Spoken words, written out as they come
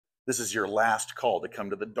This is your last call to come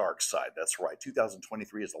to the dark side. That's right.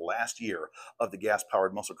 2023 is the last year of the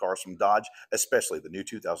gas-powered muscle cars from Dodge, especially the new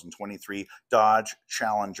 2023 Dodge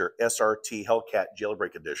Challenger SRT Hellcat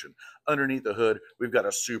Jailbreak Edition. Underneath the hood, we've got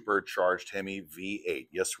a supercharged Hemi V8.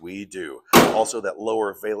 Yes, we do. Also, that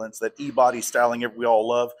lower valence, that E-body styling we all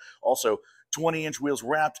love. Also, 20-inch wheels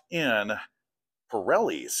wrapped in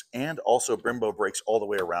Pirellis, and also Brembo brakes all the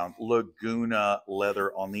way around. Laguna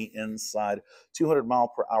leather on the inside. 200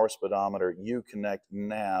 mile per hour speedometer. Uconnect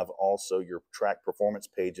nav. Also your track performance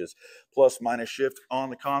pages. Plus minus shift on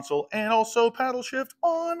the console. And also paddle shift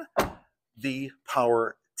on the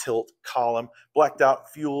power tilt column. Blacked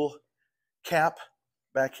out fuel cap.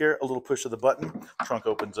 Back here, a little push of the button. Trunk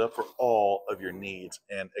opens up for all of your needs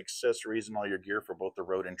and accessories and all your gear for both the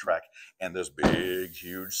road and track. And this big,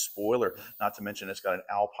 huge spoiler. Not to mention, it's got an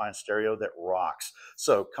Alpine stereo that rocks.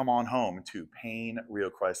 So come on home to Payne Rio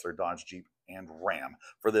Chrysler, Dodge, Jeep, and Ram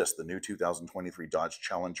for this, the new 2023 Dodge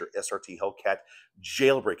Challenger SRT Hellcat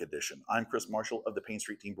Jailbreak Edition. I'm Chris Marshall of the Payne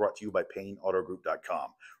Street Team, brought to you by PayneAutoGroup.com,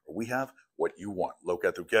 where we have what you want. Lo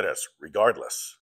que tú quieres, regardless.